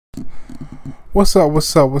What's up,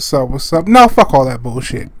 what's up, what's up, what's up? No, fuck all that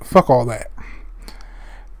bullshit. Fuck all that.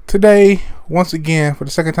 Today, once again, for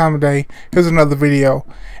the second time today, here's another video,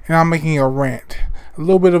 and I'm making a rant. A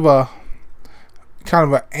little bit of a, kind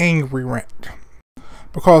of an angry rant.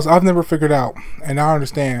 Because I've never figured out, and I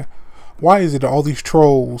understand, why is it that all these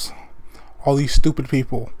trolls, all these stupid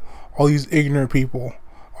people, all these ignorant people,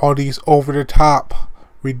 all these over-the-top,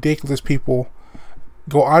 ridiculous people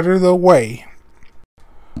go out of their way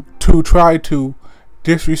to try to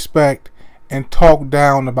disrespect and talk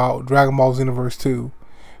down about Dragonball Xenoverse 2.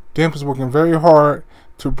 Demp is working very hard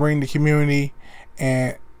to bring the community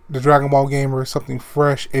and the Dragon Ball gamers something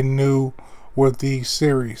fresh and new with the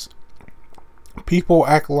series. People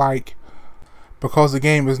act like because the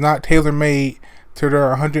game is not tailor-made to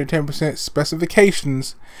their 110%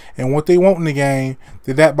 specifications and what they want in the game,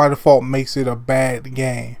 that by default makes it a bad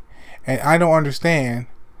game. And I don't understand,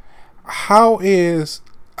 how is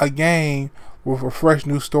a game with a fresh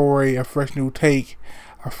new story, a fresh new take,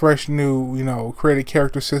 a fresh new, created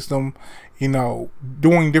character system,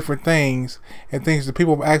 doing different things and things that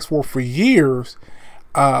people have asked for years,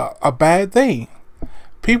 a bad thing?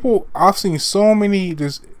 People, I've seen so many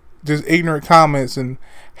just ignorant comments and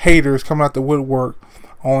haters coming out the woodwork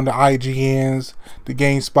on the IGNs, the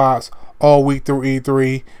GameSpots, all week through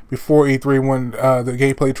E3, before E3 when the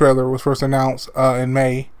gameplay trailer was first announced in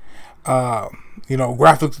May.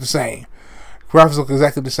 Graphics the same. Graphics look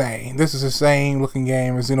exactly the same. This is the same looking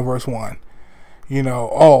game as Xenoverse 1.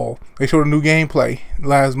 They showed a new gameplay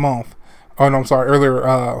last month. Oh no, I'm sorry, early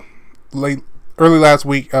last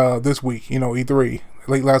week, this week, E3.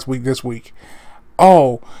 Late last week, this week.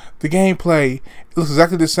 Oh, the gameplay looks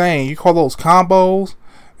exactly the same. You call those combos?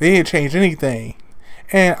 They didn't change anything.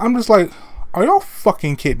 And I'm just like, are y'all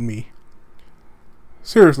fucking kidding me?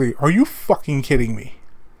 Seriously, are you fucking kidding me?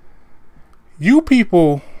 You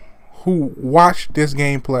people who watch this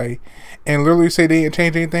gameplay and literally say they didn't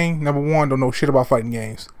change anything, number one, don't know shit about fighting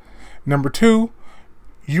games. Number two,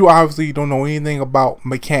 you obviously don't know anything about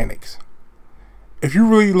mechanics. If you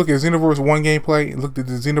really look at Xenoverse 1 gameplay and looked at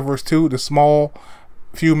the Xenoverse 2, the small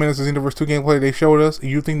few minutes of Xenoverse 2 gameplay they showed us,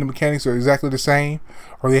 and you think the mechanics are exactly the same,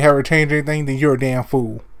 or they haven't changed anything, then you're a damn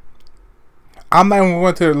fool. I'm not even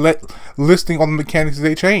going to listing all the mechanics that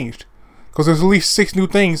they changed, because there's at least 6 new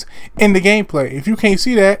things in the gameplay. If you can't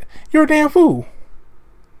see that, you're a damn fool.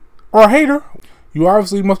 Or a hater. You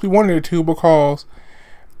obviously must be one of the two, because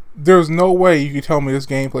there's no way you can tell me this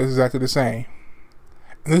gameplay is exactly the same.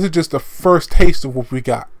 And this is just the first taste of what we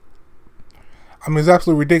got. I mean, it's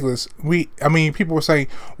absolutely ridiculous. People were saying,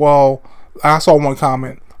 well, I saw one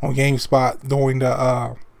comment on GameSpot during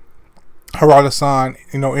the Harada-san,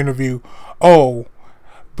 interview. Oh,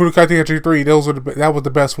 Budokai Tenkaichi 3, that was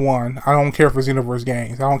the best one. I don't care for Xenoverse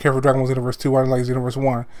games. I don't care for Dragon Ball Xenoverse 2. I don't like Xenoverse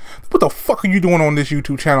 1. What the fuck are you doing on this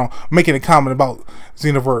YouTube channel making a comment about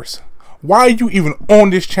Xenoverse? Why are you even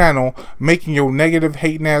on this channel making your negative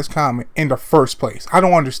hating ass comment in the first place? I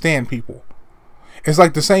don't understand people. It's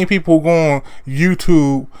like the same people who go on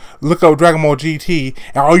YouTube, look up Dragon Ball GT,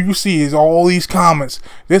 and all you see is all these comments.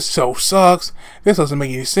 This show sucks. This doesn't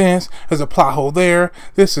make any sense. There's a plot hole there.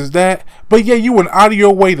 This is that. But yeah, you went out of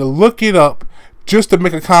your way to look it up just to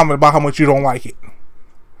make a comment about how much you don't like it.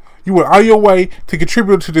 You went out of your way to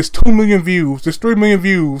contribute to this 2 million views, this 3 million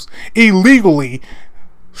views, illegally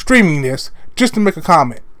streaming this just to make a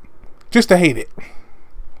comment. Just to hate it.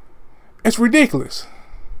 It's ridiculous.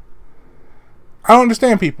 I don't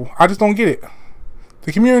understand people. I just don't get it.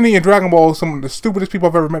 The community in Dragon Ball is some of the stupidest people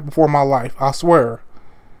I've ever met before in my life. I swear.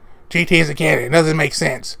 GT is a canon. It doesn't make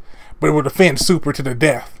sense. But it would offend Super to the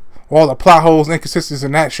death. All the plot holes and inconsistencies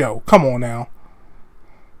in that show. Come on now.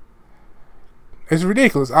 It's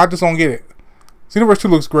ridiculous. I just don't get it. Xenoverse 2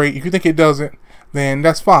 looks great. If you think it doesn't, then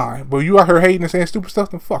that's fine. But you out here hating and saying stupid stuff,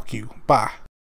 then fuck you. Bye.